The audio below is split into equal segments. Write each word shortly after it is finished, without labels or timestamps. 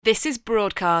This is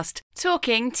Broadcast,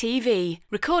 Talking TV,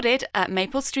 recorded at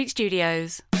Maple Street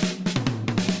Studios.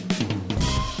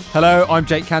 Hello, I'm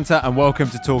Jake Kanter and welcome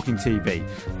to Talking TV.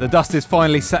 The dust is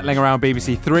finally settling around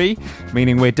BBC3,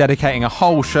 meaning we're dedicating a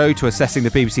whole show to assessing the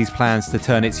BBC's plans to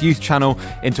turn its youth channel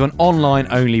into an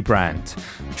online-only brand.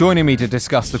 Joining me to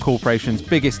discuss the corporation's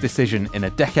biggest decision in a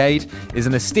decade is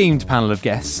an esteemed panel of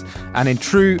guests, and in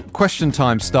true question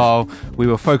time style, we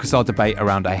will focus our debate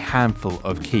around a handful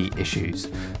of key issues.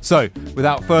 So,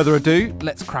 without further ado,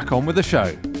 let's crack on with the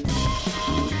show.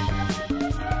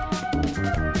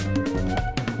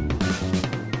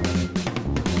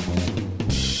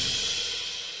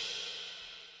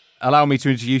 Allow me to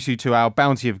introduce you to our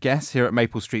bounty of guests here at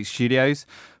Maple Street Studios.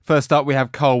 First up, we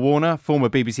have Karl Warner, former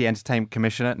BBC Entertainment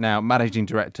Commissioner, now Managing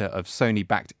Director of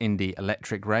Sony-backed indie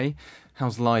Electric Ray.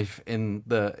 How's life in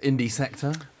the indie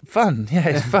sector? Fun, yeah,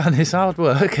 it's fun. It's hard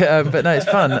work, but no, it's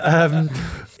fun.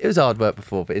 It was hard work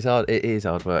before, but it is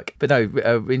hard work. But no,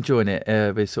 we're enjoying it.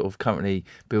 We're sort of currently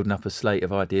building up a slate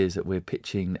of ideas that we're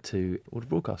pitching to all the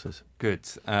broadcasters. Good.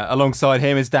 Alongside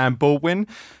him is Dan Baldwin,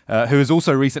 who has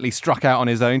also recently struck out on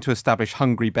his own to establish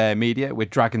Hungry Bear Media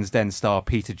with Dragon's Den star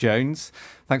Peter Jones.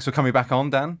 Thanks for coming back on,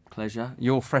 Dan. Pleasure.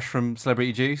 You're fresh from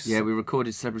Celebrity Juice. Yeah, we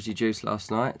recorded Celebrity Juice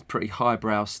last night. Pretty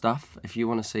highbrow stuff. If you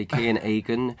want to see Cian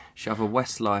Egan shove a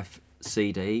Westlife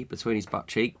CD between his butt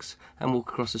cheeks and walk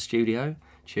across the studio,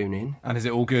 tune in. And is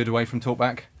it all good away from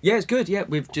Talkback? Yeah, it's good. Yeah,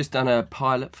 we've just done a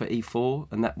pilot for E4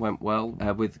 and that went well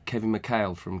with Kevin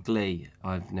McHale from Glee.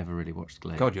 I've never really watched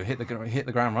Glee. God, you hit the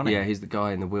ground running. Yeah, he's the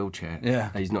guy in the wheelchair. Yeah.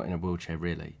 He's not in a wheelchair,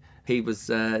 really. He was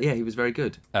very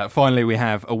good. Finally, we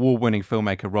have award-winning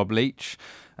filmmaker Robb Leech,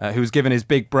 who was given his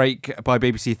big break by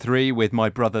BBC3 with My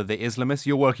Brother the Islamist.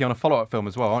 You're working on a follow-up film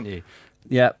as well, aren't you?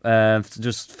 Yeah,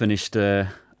 just finished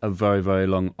a very, very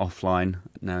long offline,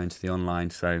 now into the online,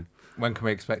 so... When can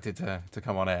we expect it to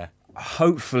come on air?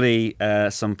 Hopefully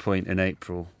some point in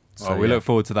April. So we look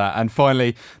forward to that. And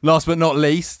finally, last but not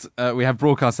least, we have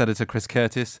broadcast editor Chris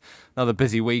Curtis. Another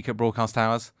busy week at Broadcast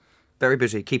Towers. Very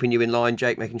busy, keeping you in line,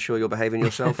 Jake, making sure you're behaving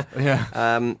yourself.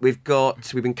 Yeah. We've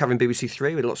been covering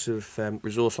BBC3 with lots of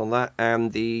resource on that,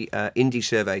 and the Indie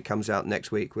Survey comes out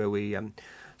next week where we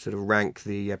sort of rank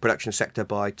the production sector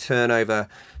by turnover.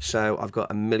 So I've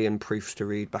got 1 million proofs to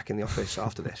read back in the office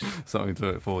after this. Something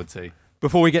to look forward to.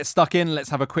 Before we get stuck in,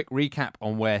 let's have a quick recap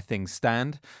on where things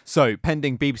stand. So,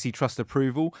 pending BBC Trust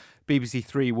approval,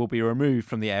 BBC3 will be removed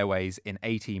from the airways in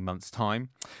 18 months' time.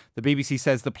 The BBC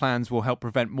says the plans will help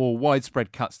prevent more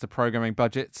widespread cuts to programming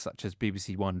budgets, such as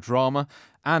BBC One Drama,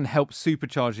 and help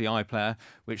supercharge the iPlayer,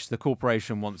 which the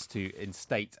corporation wants to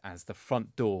instate as the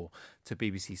front door to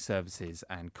BBC services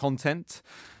and content.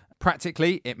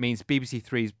 Practically, it means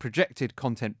BBC3's projected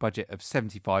content budget of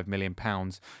 £75 million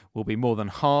will be more than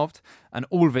halved, and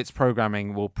all of its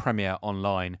programming will premiere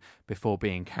online before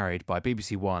being carried by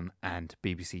BBC One and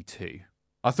BBC Two.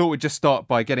 I thought we'd just start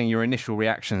by getting your initial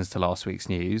reactions to last week's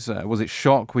news. Was it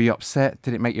shock? Were you upset?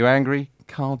 Did it make you angry?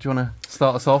 Karl, do you want to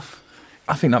start us off?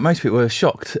 I think like most people were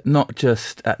shocked, not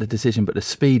just at the decision, but the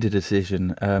speed of the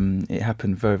decision. It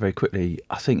happened very, very quickly.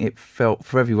 I think it felt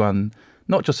for everyone...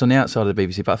 not just on the outside of the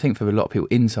BBC, but I think for a lot of people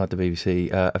inside the BBC,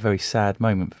 a very sad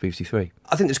moment for BBC3.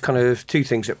 I think there's kind of two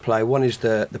things at play. One is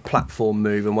the platform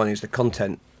move and one is the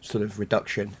content sort of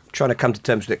reduction. Trying to come to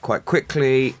terms with it quite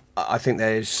quickly. I think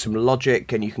there's some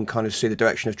logic and you can kind of see the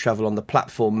direction of travel on the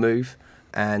platform move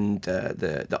and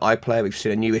the iPlayer. We've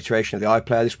seen a new iteration of the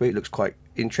iPlayer this week. It looks quite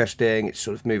interesting. It's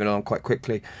sort of moving on quite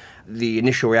quickly. The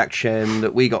initial reaction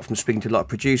that we got from speaking to a lot of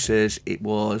producers, it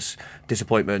was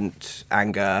disappointment,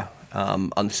 anger,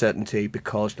 uncertainty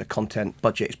because the content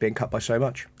budget is being cut by so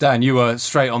much. Dan, you were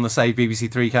straight on the Save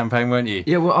BBC3 campaign, weren't you?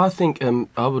 Yeah, well, I think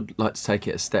I would like to take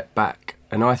it a step back,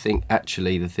 and I think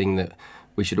actually the thing that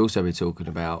we should also be talking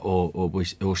about,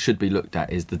 or should be looked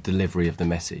at, is the delivery of the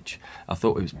message. I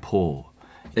thought it was poor.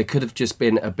 There could have just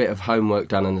been a bit of homework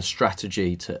done and a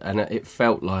strategy and it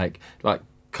felt like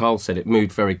Karl said, it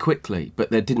moved very quickly, but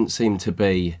there didn't seem to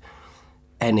be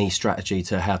any strategy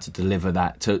to how to deliver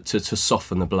that to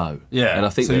soften the blow. Yeah, and I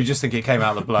think so you just think it came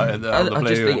out of the blow? I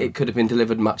just think it could have been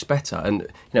delivered much better, and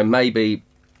maybe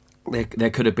there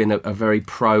could have been a very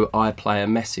pro iPlayer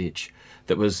message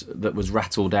that was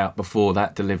rattled out before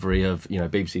that delivery of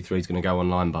BBC3 is going to go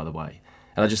online, by the way.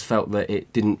 And I just felt that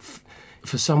it didn't,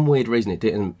 for some weird reason, it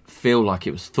didn't feel like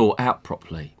it was thought out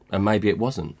properly, and maybe it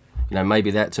wasn't. Maybe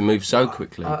they had to move so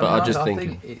quickly. But I just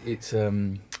think it's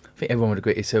think everyone would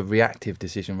agree it's a reactive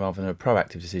decision rather than a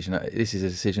proactive decision. This is a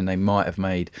decision they might have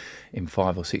made in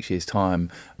 5 or 6 years'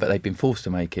 time, but they've been forced to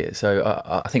make it. So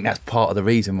I think that's part of the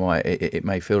reason why it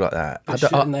may feel like that. But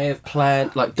shouldn't they have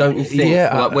planned? Like, don't you think?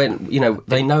 Yeah, when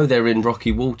they know they're in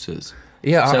rocky waters.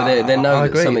 Yeah, so they know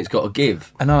that agree. something's got to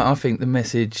give. And I think the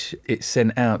message it's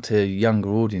sent out to younger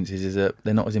audiences is that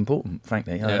they're not as important,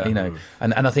 frankly. And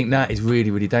I think that is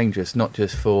really, really dangerous, not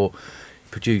just for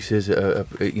producers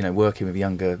working with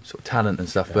younger sort of talent and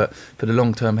stuff, but for the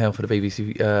long-term health of the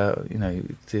BBC,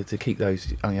 to keep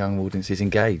those young audiences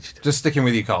engaged. Just sticking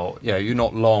with you, Karl, you're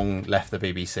not long left the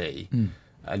BBC.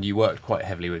 And you worked quite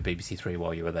heavily with BBC3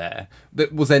 while you were there.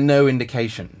 Was there no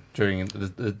indication during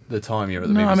the time you were at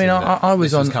the BBC? No, I mean, I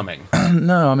was on. Coming?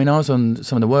 No, I mean, I was on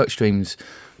some of the work streams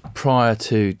prior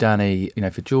to Danny,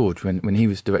 for George, when he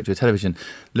was director of television,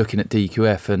 looking at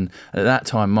DQF. And at that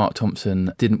time, Mark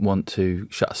Thompson didn't want to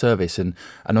shut a service. And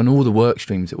on all the work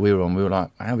streams that we were on, we were like,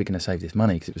 how are we going to save this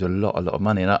money? Because it was a lot of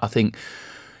money. And I think,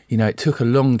 it took a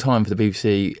long time for the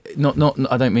BBC, not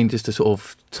I don't mean just the sort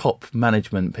of top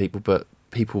management people, but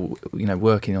people,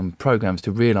 working on programmes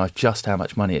to realise just how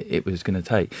much money it was going to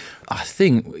take. I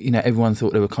think, everyone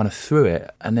thought they were kind of through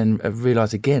it, and then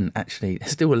realised again, actually,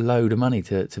 there's still a load of money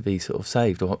to be sort of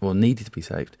saved or needed to be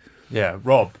saved. Yeah.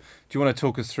 Rob, do you want to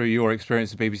talk us through your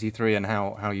experience at BBC3 and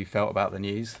how you felt about the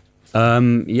news?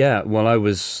 Well, I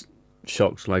was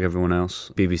shocked like everyone else.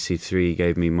 BBC3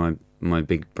 gave me my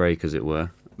big break, as it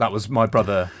were. That was My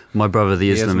Brother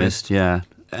the Islamist, yeah.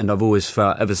 And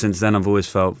ever since then, I've always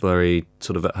felt very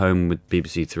sort of at home with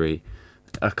BBC3.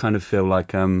 I kind of feel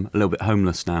like I'm a little bit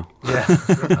homeless now. Yeah. I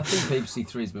think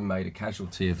BBC3 has been made a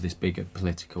casualty of this bigger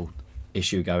political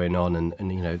issue going on,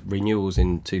 and renewals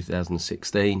in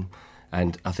 2016.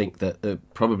 And I think that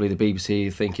probably the BBC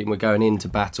are thinking we're going into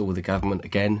battle with the government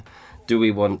again. Do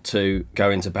we want to go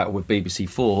into battle with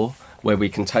BBC4, where we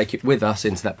can take it with us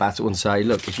into that battle and say,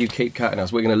 look, if you keep cutting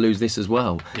us, we're going to lose this as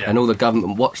well. Yeah. And all the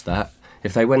government watch that.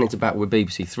 If they went into battle with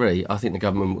BBC3, I think the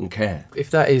government wouldn't care.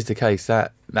 If that is the case,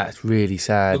 that's really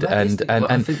sad. Well,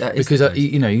 and because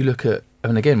you look at,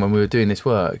 and again, when we were doing this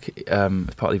work,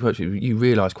 as part of the work, you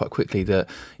realise quite quickly that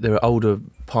there are older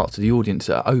parts of the audience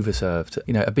that are overserved.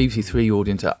 A BBC3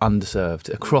 audience are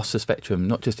underserved across the spectrum,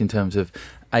 not just in terms of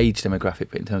age demographic,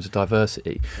 but in terms of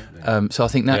diversity. So I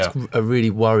think that's a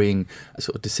really worrying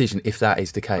sort of decision if that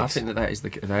is the case. I think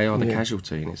they are the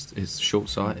casualty, and it's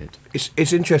short-sighted.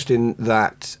 It's interesting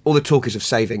that all the talk is of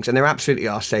savings, and there absolutely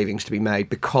are savings to be made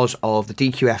because of the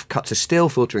DQF cuts are still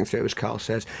filtering through, as Karl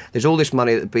says. There's all this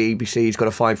money that the BBC's got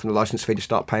to find from the licence fee to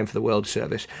start paying for the World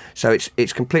Service. So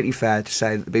it's completely fair to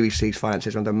say that the BBC's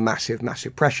finances are under massive,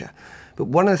 massive pressure. But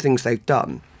one of the things they've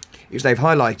done is they've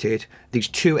highlighted these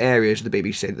two areas of the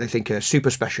BBC that they think are super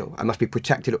special and must be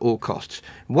protected at all costs.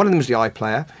 One of them is the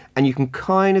iPlayer, and you can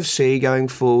kind of see going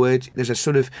forward, there's a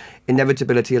sort of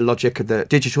inevitability, a logic of the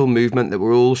digital movement that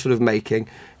we're all sort of making.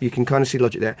 You can kind of see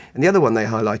logic there. And the other one they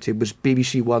highlighted was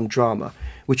BBC One Drama,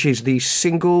 which is the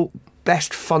single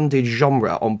best funded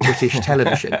genre on British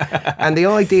television. And the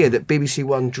idea that BBC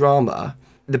One Drama,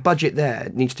 the budget there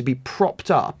needs to be propped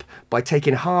up by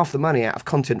taking half the money out of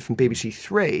content from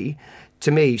BBC3,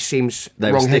 to me seems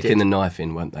they wrong-headed. They were sticking the knife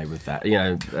in, weren't they, with that?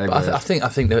 I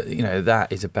think that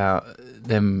that is about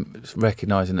them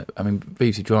recognising that. I mean,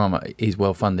 BBC Drama is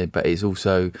well funded, but it's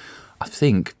also, I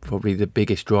think, probably the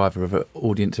biggest driver of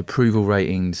audience approval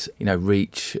ratings.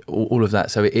 Reach, all of that.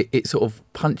 So it sort of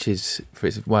punches for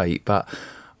its weight, but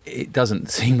it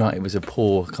doesn't seem like it was a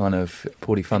poorly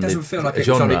funded. It doesn't feel like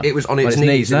genre. it was on its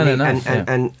knees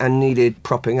and needed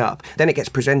propping up. Then it gets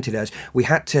presented as we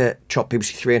had to chop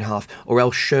BBC3 in half, or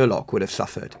else Sherlock would have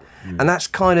suffered. And that's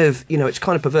kind of, it's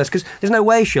kind of perverse, because there's no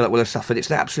way Sherlock will have suffered. It's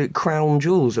the absolute crown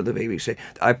jewels of the BBC.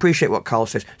 I appreciate what Karl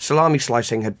says. Salami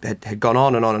slicing had gone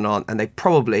on and on and on, and they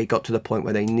probably got to the point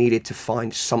where they needed to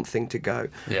find something to go.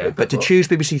 Yeah, but to choose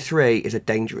BBC3 is a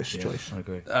dangerous choice. I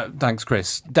agree. Thanks,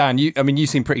 Chris. Dan, you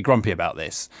seem pretty grumpy about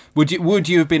this. Would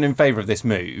you have been in favour of this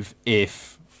move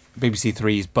if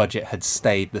BBC3's budget had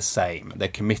stayed the same? They're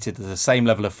committed to the same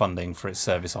level of funding for its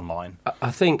service online.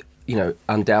 I think,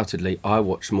 undoubtedly, I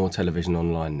watch more television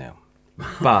online now.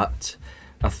 But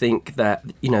I think that,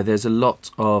 there's a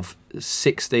lot of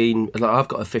 16... I've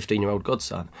got a 15-year-old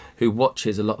godson who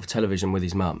watches a lot of television with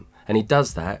his mum. And he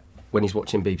does that when he's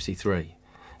watching BBC3.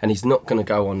 And he's not going to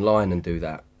go online and do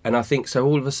that. And I think so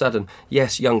all of a sudden,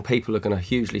 yes, young people are going to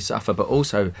hugely suffer, but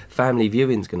also family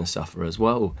viewing's going to suffer as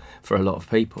well for a lot of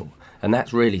people. And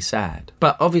that's really sad.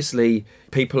 But obviously,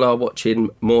 people are watching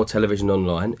more television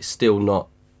online. It's still not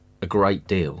a great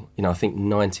deal. You know, I think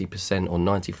 90% or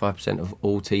 95% of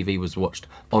all TV was watched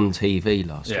on TV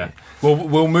last year. Well,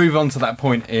 we'll move on to that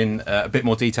point in a bit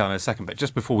more detail in a second, but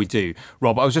just before we do,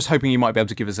 Rob, I was just hoping you might be able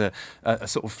to give us a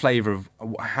sort of flavour of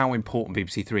how important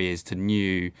BBC Three is to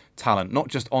new talent, not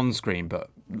just on screen, but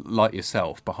like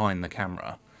yourself, behind the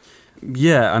camera.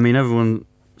 Yeah, I mean, everyone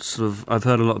I've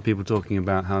heard a lot of people talking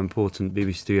about how important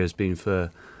BBC Three has been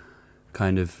for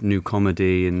kind of new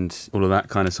comedy and all of that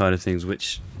kind of side of things,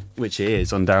 which it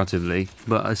is undoubtedly.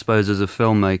 But I suppose as a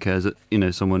filmmaker,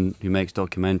 as someone who makes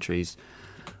documentaries,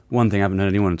 one thing I haven't heard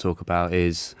anyone talk about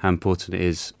is how important it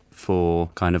is for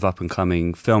kind of up and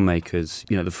coming filmmakers.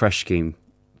 You know, the Fresh scheme,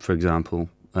 for example.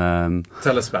 Tell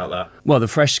us about that. Well, the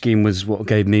Fresh scheme was what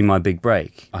gave me my big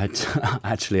break.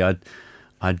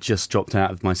 I'd just dropped out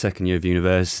of my second year of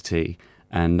university,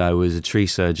 and I was a tree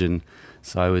surgeon.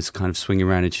 So I was kind of swinging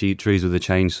around and shoot trees with a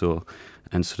chainsaw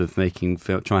and sort of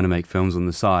trying to make films on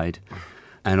the side.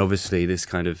 And obviously this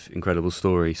kind of incredible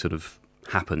story sort of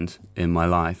happened in my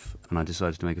life, and I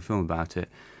decided to make a film about it.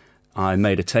 I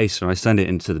made a taster, and I sent it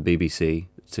into the BBC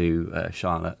to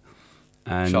Charlotte.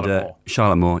 And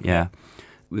Charlotte Moore, yeah.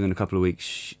 Within a couple of weeks,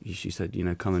 she said,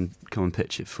 come and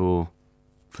pitch it for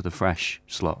the Fresh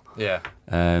slot. Yeah.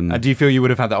 And do you feel you would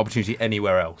have had that opportunity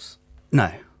anywhere else?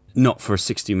 No, not for a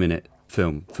 60-minute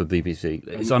film for BBC.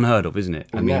 It's unheard of, isn't it?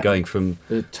 I mean, going from...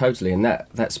 Totally, and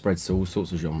that spreads to all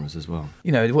sorts of genres as well.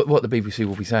 You know, what the BBC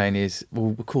will be saying is,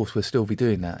 well, of course, we'll still be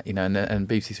doing that, and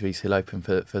BBC Three is still open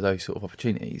for those sort of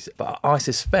opportunities. But I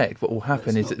suspect what will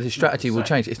happen is that the strategy will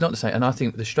change. It's not the same, and I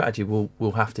think the strategy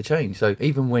will have to change. So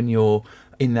even when you're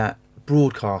in that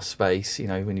broadcast space,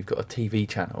 when you've got a TV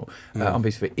channel on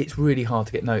BBC3, it's really hard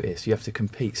to get noticed. You have to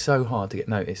compete so hard to get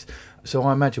noticed. So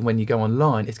I imagine when you go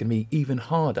online, it's going to be even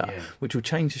harder, which will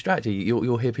change the strategy.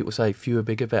 You'll hear people say fewer,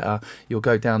 bigger, better. You'll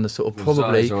go down the sort of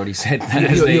probably... Zai's already said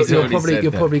that.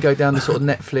 You'll probably go down the sort of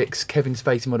Netflix, Kevin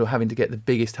Spacey model, having to get the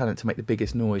biggest talent to make the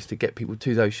biggest noise to get people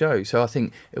to those shows. So I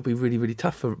think it'll be really, really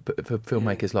tough for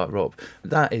filmmakers like Rob.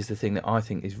 That is the thing that I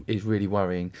think is really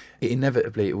worrying. It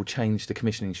will change the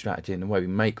commissioning strategy and the way we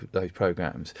make those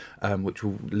programmes, which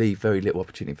will leave very little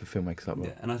opportunity for filmmakers like Rob.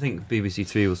 Yeah, and I think BBC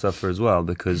Three will suffer as well,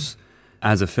 because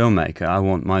as a filmmaker, I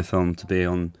want my film to be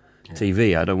on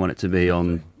TV. I don't want it to be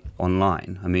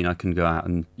online. I mean, I can go out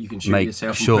and make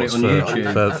shorts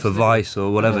for Vice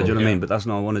or whatever, do you know what I mean? But that's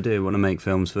not what I want to do. I want to make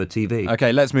films for TV.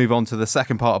 Okay, let's move on to the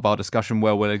second part of our discussion,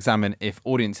 where we'll examine if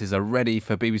audiences are ready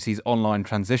for BBC's online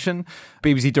transition.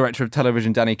 BBC Director of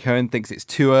Television Danny Cohen thinks it's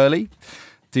too early.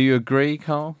 Do you agree,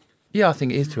 Karl? Yeah, I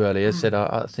think it is too early. As I said,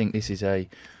 I think this is a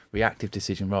reactive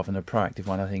decision rather than a proactive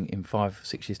one. I think in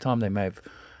 5-6 years' time they may have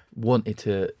wanted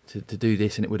to do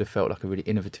this, and it would have felt like a really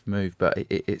innovative move, but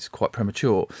it's quite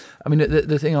premature. I mean,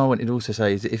 the thing I wanted to also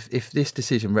say is if this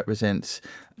decision represents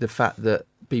the fact that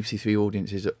BBC Three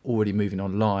audiences are already moving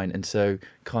online, and so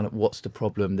kind of what's the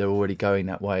problem? They're already going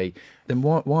that way. Then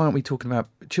why aren't we talking about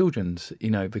children's?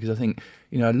 Because I think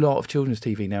a lot of children's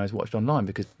TV now is watched online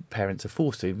because parents are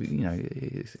forced to.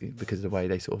 Because of the way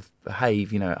they sort of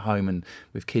behave, at home and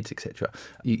with kids, etc.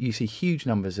 You see huge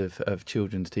numbers of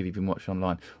children's TV being watched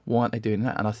online. Why aren't they doing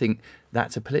that? And I think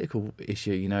that's a political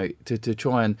issue. To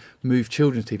try and move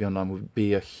children's TV online would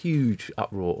be a huge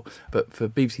uproar. But for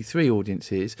BBC Three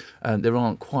audiences, there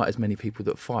aren't quite as many people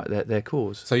that fight their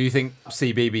cause. So you think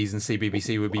CBeebies and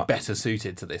CBBC would be better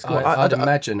suited to this? I'd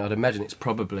imagine it's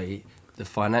probably the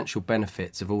financial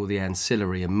benefits of all the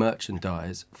ancillary and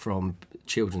merchandise from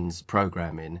children's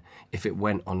programming. If it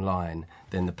went online,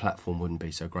 then the platform wouldn't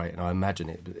be so great. And I imagine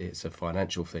it's a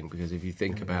financial thing, because if you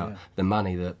think about the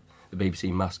money that the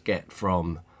BBC must get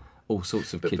from all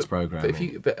sorts of kids programming.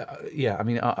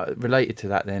 Related to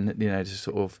that, then the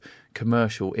sort of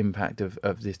commercial impact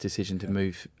of this decision to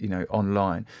move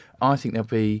online, I think there'll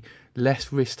be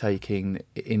less risk taking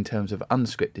in terms of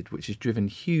unscripted, which has driven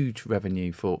huge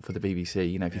revenue for the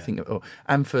BBC. If you think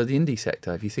and for the indie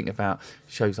sector, if you think about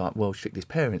shows like World's Strictest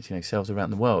Parents, sales around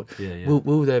the world,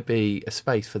 will there be a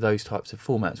space for those types of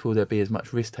formats? Will there be as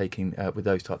much risk taking with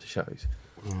those types of shows?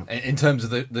 In terms of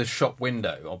the shop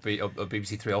window of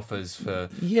BBC Three offers for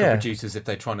producers if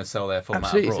they're trying to sell their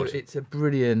format abroad. It's a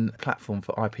brilliant platform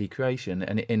for IP creation,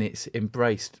 and it's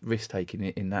embraced risk-taking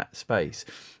in that space,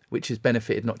 which has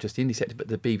benefited not just the indie sector but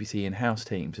the BBC in-house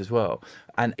teams as well.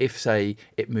 And if, say,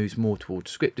 it moves more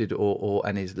towards scripted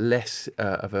and is less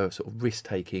of a sort of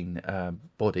risk-taking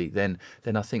body, then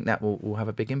I think that will have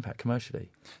a big impact commercially.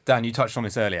 Dan, you touched on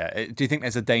this earlier. Do you think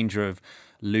there's a danger of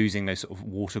losing those sort of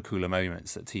water cooler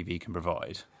moments that TV can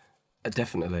provide?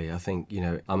 Definitely. I think,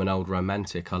 I'm an old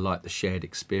romantic. I like the shared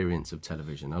experience of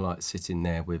television. I like sitting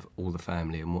there with all the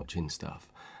family and watching stuff.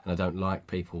 And I don't like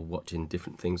people watching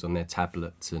different things on their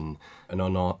tablets and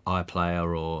on our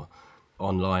iPlayer or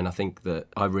online. I think that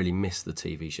I really miss the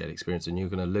TV shared experience, and you're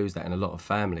going to lose that in a lot of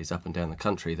families up and down the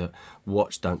country that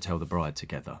watch Don't Tell the Bride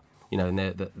together. And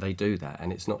they do that.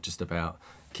 And it's not just about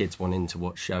kids wanting to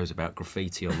watch shows about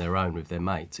graffiti on their own with their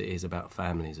mates. It is about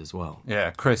families as well.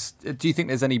 Yeah, Chris, do you think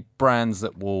there's any brands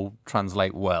that will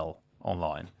translate well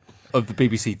online of the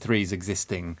BBC Three's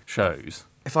existing shows?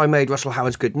 If I made Russell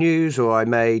Howard's Good News, or I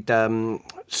made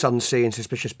Sunsea and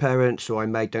Suspicious Parents, or I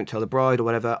made Don't Tell the Bride or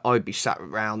whatever, I'd be sat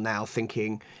around now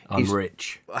thinking... I'm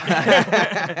rich.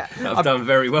 I've done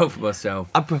very well for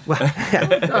myself.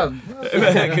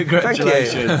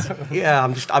 Congratulations. Thank you.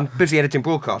 Yeah, I'm busy editing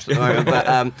broadcast at the moment.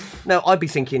 But no, I'd be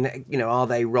thinking, are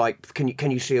they right? Can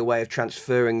you see a way of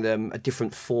transferring them a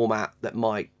different format that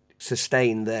might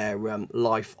sustain their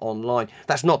life online?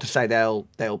 That's not to say they'll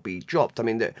be dropped. I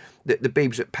mean, the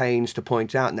Beebs at pains to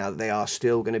point out now that they are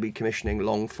still going to be commissioning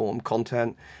long form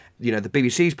content. The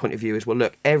BBC's point of view is, well,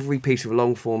 look, every piece of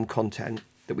long form content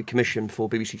that we commission for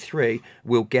BBC Three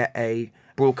will get a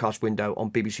broadcast window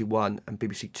on BBC One and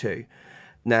BBC Two.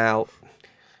 Now,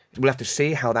 we'll have to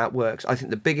see how that works. I think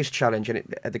the biggest challenge,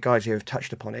 and the guys here have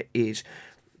touched upon it, is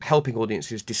helping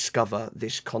audiences discover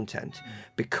this content.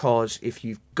 Because if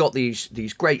you've got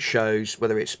these great shows,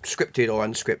 whether it's scripted or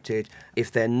unscripted,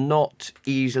 if they're not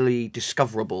easily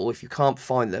discoverable, if you can't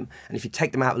find them, and if you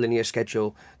take them out of a linear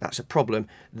schedule, that's a problem,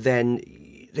 then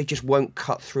they just won't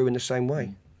cut through in the same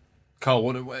way.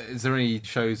 Karl, is there any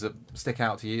shows that stick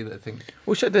out to you that I think...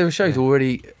 Well, there were shows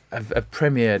already have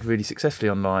premiered really successfully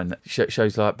online.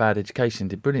 Shows like Bad Education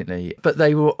did brilliantly, but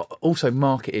they were also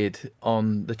marketed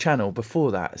on the channel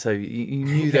before that, so you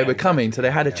knew they were coming, so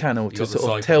they had a channel to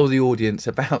sort of tell the audience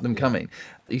about them coming.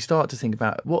 You start to think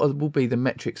about what will be the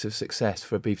metrics of success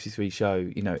for a BBC Three show,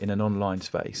 in an online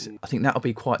space. I think that'll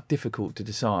be quite difficult to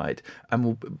decide, and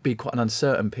will be quite an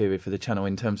uncertain period for the channel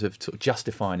in terms of sort of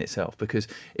justifying itself, because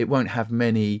it won't have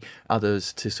many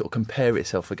others to sort of compare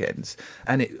itself against,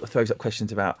 and it throws up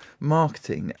questions about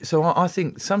marketing. So I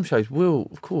think some shows will,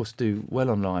 of course, do well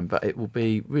online, but it will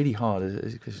be really hard.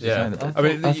 As Chris was saying.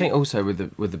 I think also with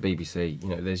the BBC,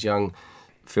 there's young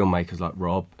filmmakers like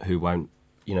Robb who won't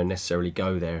necessarily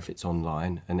go there if it's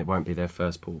online, and it won't be their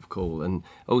first port of call. And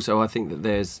also I think that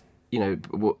there's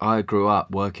I grew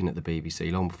up working at the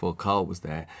BBC long before Karl was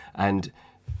there, and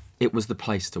it was the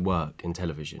place to work in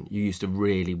television. You used to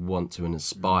really want to and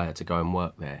aspire to go and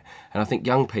work there. And I think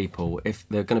young people, if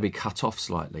they're going to be cut off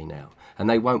slightly now, and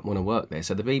they won't want to work there,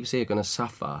 so the BBC are going to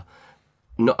suffer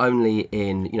not only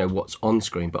in what's on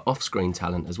screen, but off screen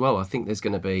talent as well. I think there's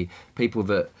going to be people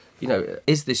that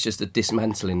is this just a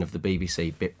dismantling of the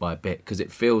BBC bit by bit? Because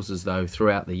it feels as though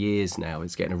throughout the years now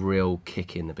it's getting a real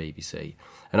kick in the BBC.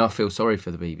 And I feel sorry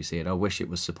for the BBC, and I wish it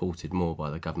was supported more by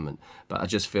the government. But I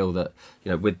just feel that,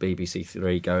 with BBC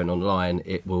Three going online,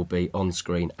 it will be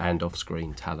on-screen and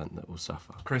off-screen talent that will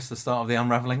suffer. Chris, the start of the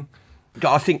unravelling?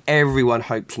 I think everyone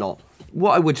hopes not.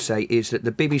 What I would say is that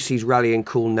the BBC's rallying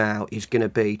call now is going to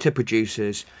be to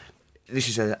producers. This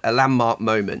is a landmark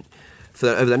moment.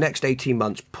 Over the next 18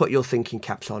 months, put your thinking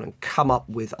caps on and come up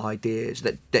with ideas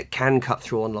that can cut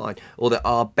through online, or that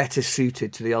are better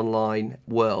suited to the online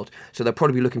world. So they'll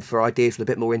probably be looking for ideas with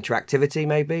a bit more interactivity,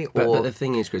 maybe. But the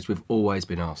thing is, Chris, we've always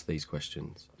been asked these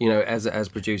questions. As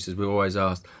producers, we're always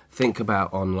asked, think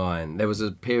about online. There was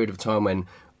a period of time when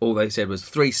all they said was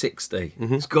 360.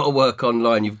 Mm-hmm. It's got to work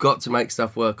online. You've got to make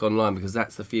stuff work online because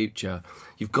that's the future.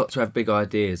 You've got to have big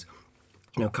ideas.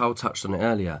 Karl touched on it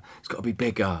earlier. It's got to be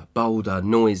bigger, bolder,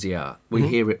 noisier. We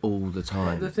hear it all the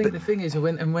time. The thing is,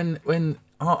 when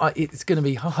it's going to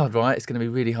be hard, right? It's going to be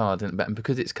really hard, and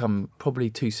because it's come probably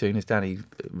too soon, as Danny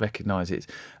recognises,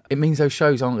 it means those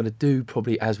shows aren't going to do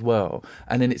probably as well,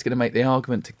 and then it's going to make the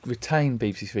argument to retain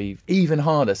BBC Three even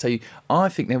harder. So I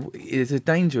think there is a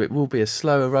danger it will be a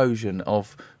slow erosion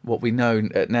of what we know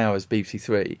now as BBC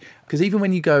Three, because even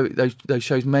when you go, those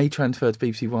shows may transfer to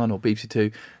BBC One or BBC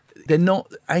Two. They're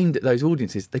not aimed at those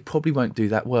audiences. They probably won't do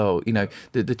that well.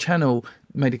 The channel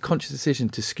made a conscious decision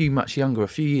to skew much younger a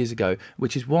few years ago,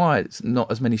 which is why it's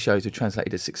not as many shows are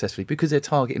translated as successfully, because they're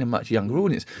targeting a much younger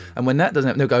audience. And when that doesn't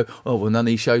happen, they'll go, oh, well, none of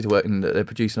these shows are working that they're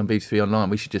producing on BBC Three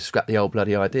online. We should just scrap the old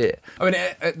bloody idea. I mean,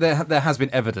 there has been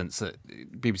evidence that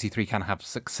BBC Three can have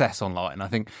success online. I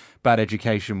think Bad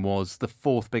Education was the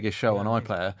 4th biggest show on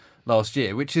iPlayer last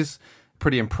year, which is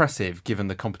pretty impressive given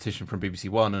the competition from BBC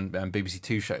One and BBC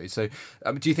Two shows. So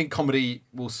do you think comedy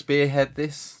will spearhead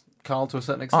this Karl, to a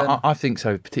certain extent? I think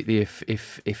so, particularly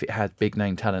if it had big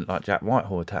name talent like Jack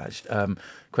Whitehall attached.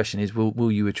 Question is,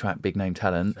 will you attract big name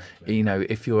talent?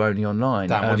 If you're only online.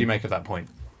 Dan, what do you make of that point?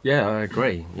 Yeah, I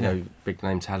agree. Big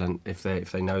name talent, if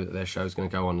they know that their show's going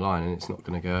to go online and it's not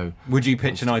going to go. Would you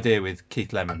pitch an idea with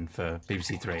Keith Lemon for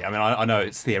BBC3? I mean, I know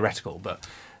it's theoretical, but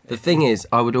the thing is,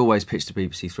 I would always pitch to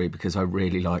BBC3 because I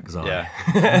really like Zai.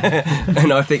 Yeah.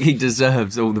 And I think he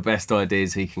deserves all the best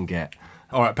ideas he can get.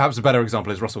 All right, perhaps a better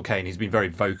example is Russell Kane. He's been very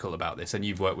vocal about this, and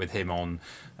you've worked with him on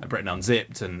Britain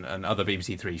Unzipped and other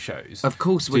BBC3 shows. Of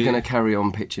course we're going to carry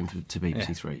on pitching to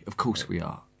BBC3. Yeah. Of course we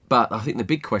are. But I think the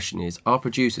big question is, are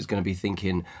producers going to be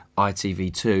thinking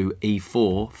ITV2,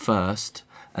 E4 first,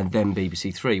 and then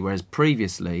BBC3, whereas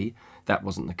previously that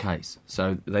wasn't the case.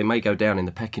 So they may go down in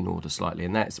the pecking order slightly,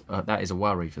 and that is a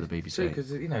worry for the BBC.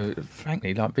 Because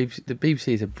frankly, like the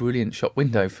BBC is a brilliant shop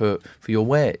window for your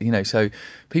wear. So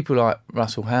people like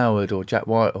Russell Howard or Jack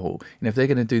Whitehall, if they're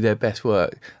going to do their best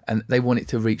work and they want it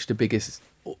to reach the biggest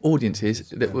audiences,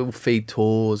 that will feed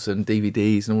tours and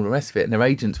DVDs and all the rest of it, and their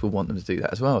agents will want them to do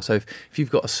that as well. So if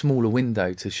you've got a smaller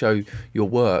window to show your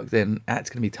work, then that's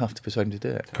going to be tough to persuade them to do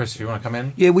it. Chris, if you want to come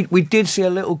in? Yeah, we did see a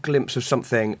little glimpse of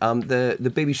something. The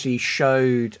BBC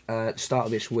showed at the start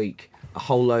of this week a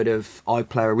whole load of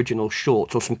iPlayer original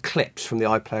shorts, or some clips from the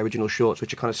iPlayer original shorts,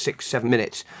 which are kind of 6-7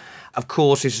 minutes. Of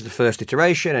course, this is the first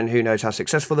iteration, and who knows how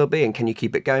successful they'll be, and can you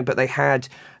keep it going? But they had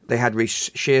Reece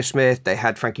Shearsmith, they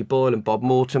had Frankie Boyle and Bob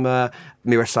Mortimer,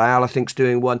 Mira Sayal, I think's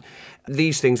doing one.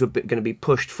 These things were going to be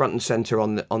pushed front and centre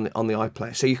on the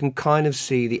iPlayer, so you can kind of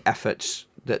see the efforts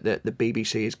that the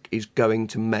BBC is going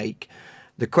to make.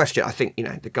 The question, I think,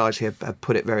 the guys here have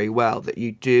put it very well, that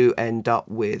you do end up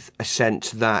with a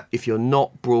sense that if you're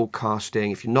not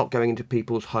broadcasting, if you're not going into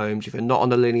people's homes, if you're not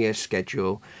on a linear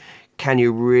schedule, can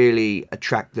you really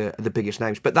attract the biggest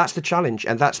names? But that's the challenge,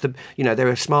 and that's there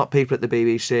are smart people at the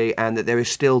BBC, and that there is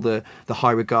still the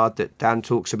high regard that Dan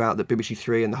talks about, that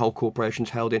BBC3 and the whole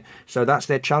corporation's held in. So that's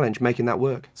their challenge, making that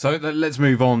work. So let's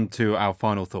move on to our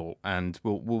final thought, and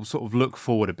we'll sort of look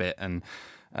forward a bit and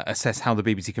assess how the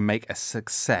BBC can make a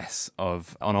success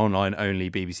of an online-only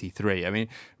BBC3. I mean,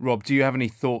 Rob, do you have any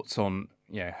thoughts on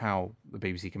how the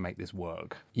BBC can make this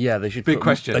work? Yeah, they should.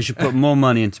 Question. They should put more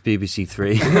money into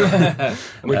BBC3.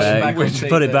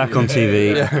 Put it back on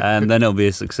TV, and then it'll be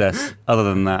a success. Other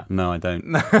than that, no, I don't.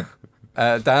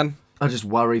 Dan? I just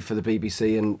worry for the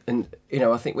BBC, and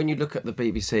I think when you look at the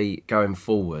BBC going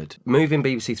forward, moving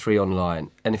BBC3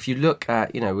 online, and if you look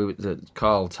at,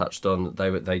 Karl touched on,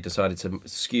 they decided to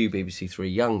skew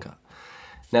BBC3 younger.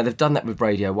 Now they've done that with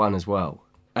Radio 1 as well.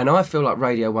 And I feel like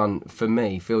Radio 1, for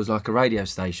me, feels like a radio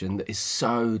station that is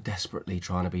so desperately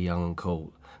trying to be young and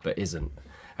cool, but isn't.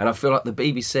 And I feel like the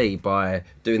BBC, by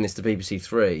doing this to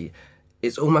BBC3,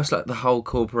 it's almost like the whole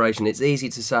corporation. It's easy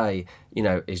to say,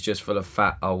 it's just full of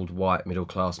fat, old, white,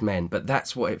 middle-class men, but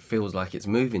that's what it feels like it's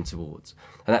moving towards.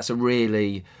 And that's a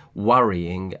really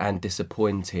worrying and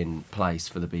disappointing place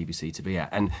for the BBC to be at.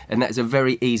 And that's a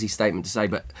very easy statement to say,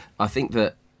 but I think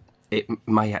that it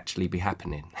may actually be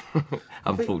happening,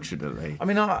 unfortunately. I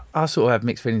mean, I sort of have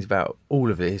mixed feelings about all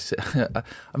of this. I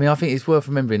mean, I think it's worth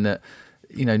remembering that,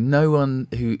 no one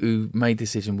who made the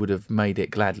decision would have made it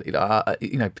gladly.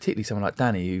 Particularly someone like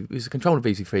Danny, who's a controller of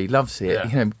BBC3, loves it,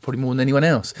 probably more than anyone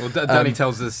else. Well, Danny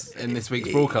tells us in this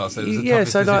week's broadcast that it was the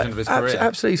toughest decision of his career.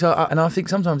 Absolutely. So, and I think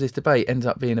sometimes this debate ends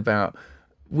up being about,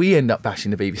 we end up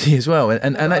bashing the BBC as well,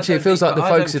 and actually it feels like the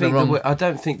focus in the wrong. I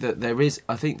don't think that there is.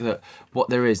 I think that what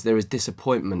there is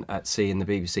disappointment at seeing the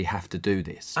BBC have to do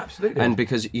this. Absolutely, and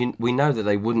because we know that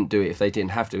they wouldn't do it if they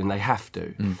didn't have to, and they have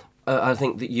to. I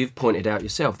think that you've pointed out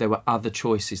yourself there were other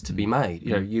choices to be made.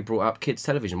 You brought up kids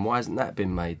television. Why hasn't that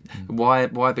been made? Why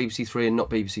BBC3 and not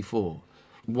BBC4?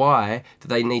 Why do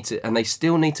they need to, and they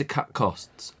still need to cut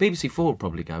costs? BBC4 will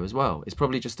probably go as well. It's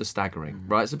probably just a staggering,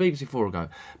 right? So BBC4 will go.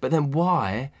 But then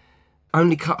why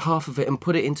only cut half of it and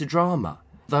put it into drama?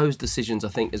 Those decisions, I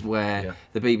think, is where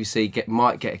the BBC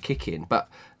might get a kick in. But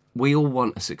we all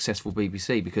want a successful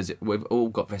BBC because we've all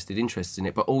got vested interests in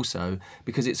it, but also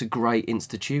because it's a great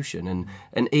institution.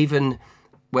 And even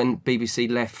when BBC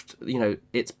left,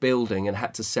 its building and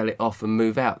had to sell it off and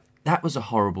move out, that was a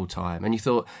horrible time, and you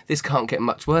thought, this can't get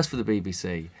much worse for the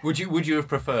BBC. Would you have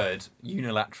preferred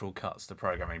unilateral cuts to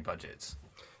programming budgets?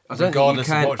 I don't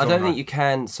think you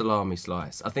can salami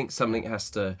slice. I think something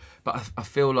has to, but I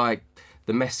feel like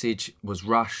the message was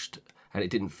rushed and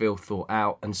it didn't feel thought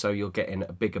out, and so you're getting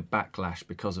a bigger backlash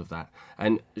because of that.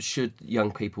 And should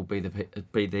young people be the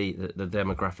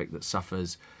demographic that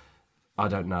suffers? I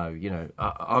don't know.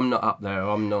 I'm not up there.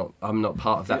 I'm not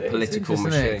part of that political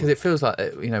machine. Because it feels like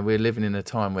we're living in a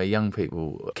time where young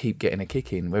people keep getting a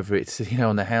kick in, whether it's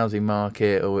on the housing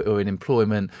market or in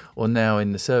employment or now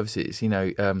in the services.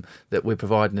 That we're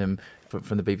providing them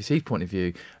from the BBC point of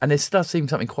view. And there does seem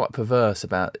something quite perverse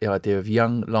about the idea of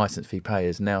young licence fee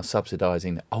payers now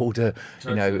subsidising older,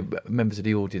 members of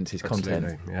the audience's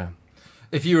content. Yeah.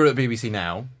 If you were at BBC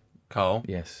now, Karl,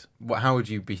 yes, how would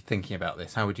you be thinking about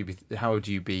this? How would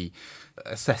you be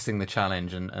assessing the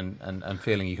challenge and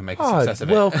feeling you can make a success of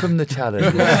it? Welcome the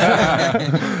challenge.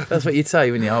 That's what you'd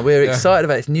say, wouldn't you? We're excited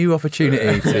about this new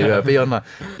opportunity to be online.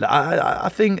 I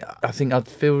think I'd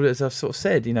feel, as I've sort of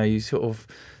said, you sort of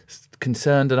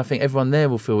concerned, and I think everyone there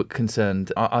will feel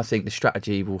concerned. I think the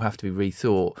strategy will have to be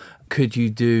rethought. Could you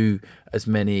do as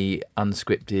many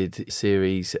unscripted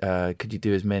series? Could you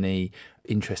do as many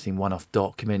interesting one-off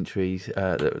documentaries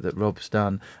that Robb's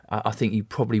done? I think you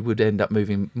probably would end up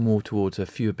moving more towards a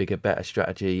fewer, bigger, better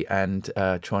strategy and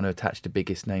trying to attach the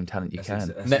biggest name talent you can.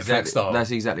 Netflix style. That's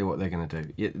exactly what they're going to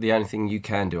do. The only thing you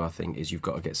can do, I think, is you've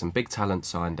got to get some big talent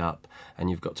signed up,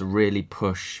 and you've got to really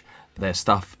push their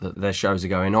stuff, their shows are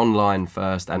going online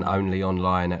first and only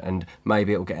online, and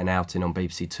maybe it'll get an outing on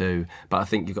BBC2. But I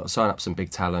think you've got to sign up some big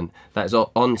talent that is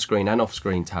on-screen and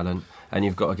off-screen talent, and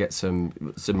you've got to get some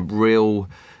real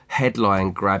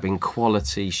headline-grabbing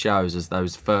quality shows as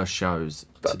those first shows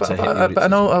to hit the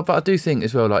audience. But I do think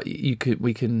as well, like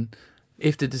we can.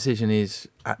 If the decision is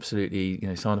absolutely,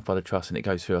 signed up by the trust and it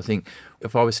goes through, I think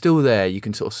if I was still there, you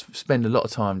can sort of spend a lot of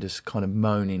time just kind of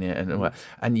moaning it,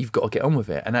 and you've got to get on with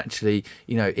it. And actually,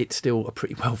 it's still a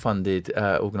pretty well-funded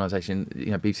organisation.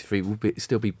 BBC3 will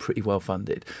still be pretty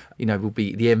well-funded. Will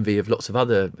be the envy of lots of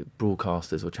other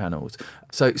broadcasters or channels.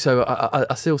 So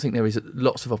I still think there is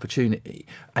lots of opportunity,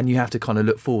 and you have to kind of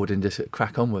look forward and just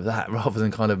crack on with that rather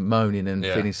than kind of moaning and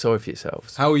feeling sorry for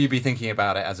yourselves. How will you be thinking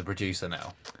about it as a producer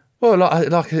now? Well,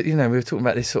 like we were talking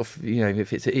about this sort of,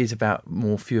 if it is about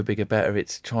more, fewer, bigger, better,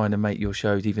 it's trying to make your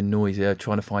shows even noisier,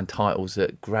 trying to find titles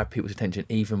that grab people's attention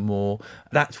even more.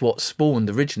 That's what spawned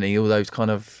originally all those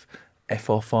kind of F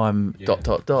off, I'm ... because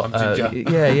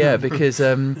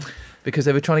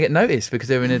they were trying to get noticed, because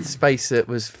they were in a space that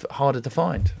was harder to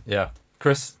find. Yeah.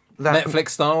 Chris? Netflix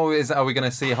style, are we going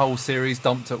to see a whole series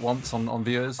dumped at once on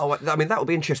viewers? Oh, I mean, that will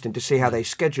be interesting to see how they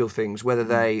schedule things, whether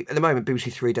they... At the moment,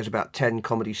 BBC3 does about 10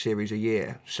 comedy series a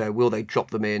year, so will they drop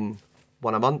them in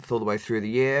one a month all the way through the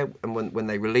year? And when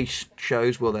they release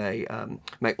shows, will they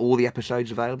make all the episodes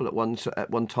available at one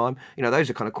time? Those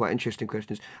are kind of quite interesting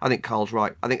questions. I think Karl's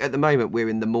right. I think at the moment we're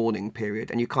in the mourning period,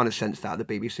 and you kind of sense that at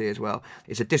the BBC as well.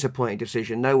 It's a disappointing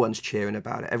decision. No one's cheering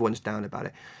about it. Everyone's down about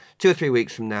it. 2 or 3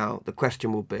 weeks from now, the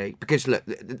question will be, because look,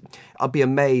 I'll be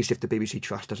amazed if the BBC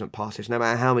Trust doesn't pass this, no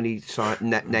matter how many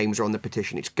names are on the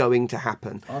petition. It's going to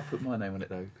happen. I'll put my name on it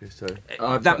though, Chris. So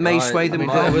that may sway them.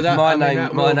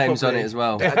 My name's on it as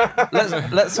well.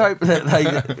 Let's hope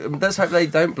that they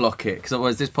don't block it, because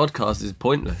otherwise this podcast is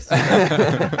pointless.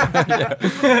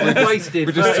 We've wasted.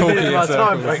 We're just talking about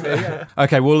time, frankly. Yeah.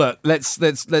 Okay, well look, let's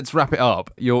wrap it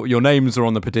up. Your names are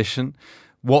on the petition.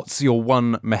 What's your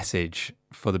one message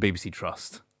for the BBC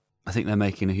Trust? I think they're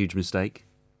making a huge mistake.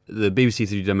 The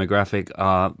BBC3 demographic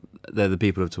they're the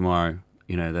people of tomorrow.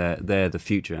 They're the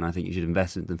future, and I think you should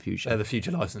invest in the future. They're the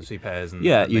future licence fee payers.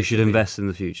 You should invest in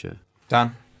the future.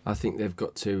 Dan? I think they've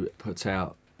got to put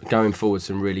out, going forward,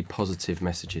 some really positive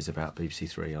messages about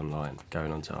BBC3 online,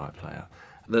 going onto iPlayer.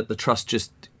 That the Trust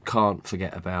just can't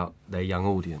forget about their young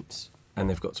audience, and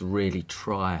they've got to really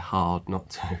try hard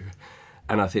not to.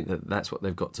 And I think that's what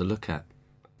they've got to look at.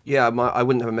 Yeah, I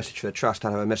wouldn't have a message for the Trust.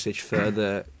 I'd have a message for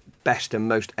the best and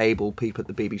most able people at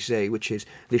the BBC, which is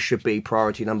this should be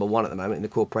priority number one at the moment in the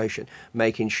corporation,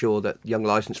 making sure that young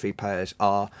licence fee payers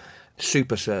are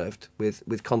super served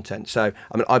with content. So,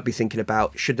 I'd be thinking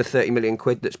about, should the 30 million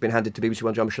quid that's been handed to BBC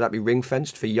One Drama, should that be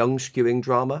ring-fenced for young skewing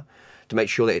drama, to make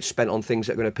sure that it's spent on things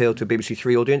that are going to appeal to a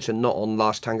BBC3 audience and not on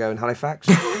Last Tango in Halifax?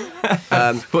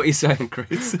 What are you saying,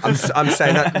 Chris? I'm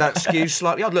saying that skews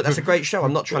slightly odd. Look, that's a great show.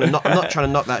 I'm not trying to knock that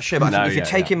show. But I think if you're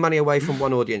taking money away from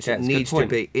one audience, it needs to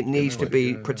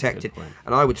be protected.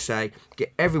 And I would say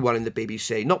get everyone in the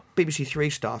BBC, not BBC3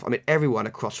 staff. Everyone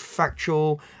across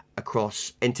factual,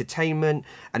 across entertainment,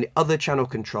 and the other channel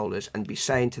controllers, and be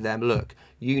saying to them, look,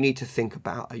 you need to think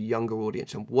about a younger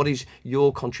audience, and what is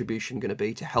your contribution going to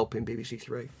be to helping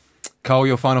BBC3? Karl,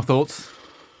 your final thoughts?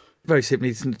 Very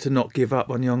simply, to not give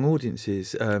up on young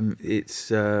audiences.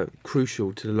 It's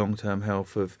crucial to the long-term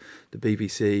health of the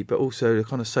BBC, but also the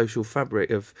kind of social fabric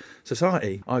of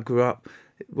society. I grew up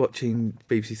watching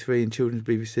BBC3 and children's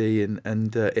BBC,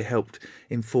 and it helped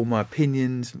inform my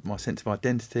opinions, my sense of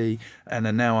identity,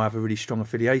 and now I have a really strong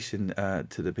affiliation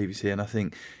to the BBC. And I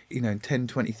think, in 10,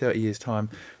 20, 30 years' time,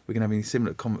 we're going to have these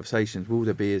similar conversations. Will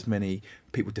there be as many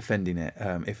people defending it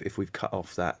if we've cut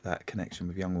off that connection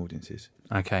with young audiences?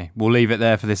 Okay, we'll leave it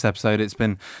there for this episode. It's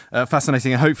been a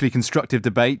fascinating and hopefully constructive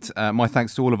debate. My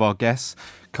thanks to all of our guests,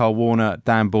 Karl Warner,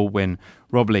 Dan Baldwin,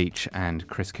 Robb Leech and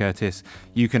Chris Curtis.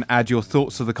 You can add your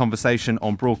thoughts to the conversation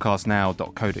on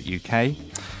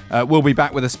broadcastnow.co.uk. We'll be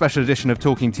back with a special edition of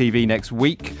Talking TV next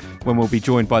week, when we'll be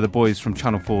joined by the boys from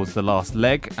Channel 4's The Last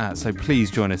Leg, so please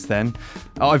join us then.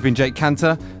 I've been Jake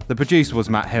Kanter, the producer was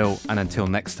Matt Hill, and until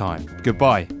next time,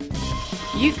 goodbye.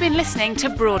 You've been listening to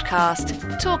Broadcast,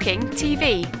 Talking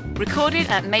TV, recorded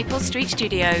at Maple Street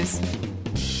Studios.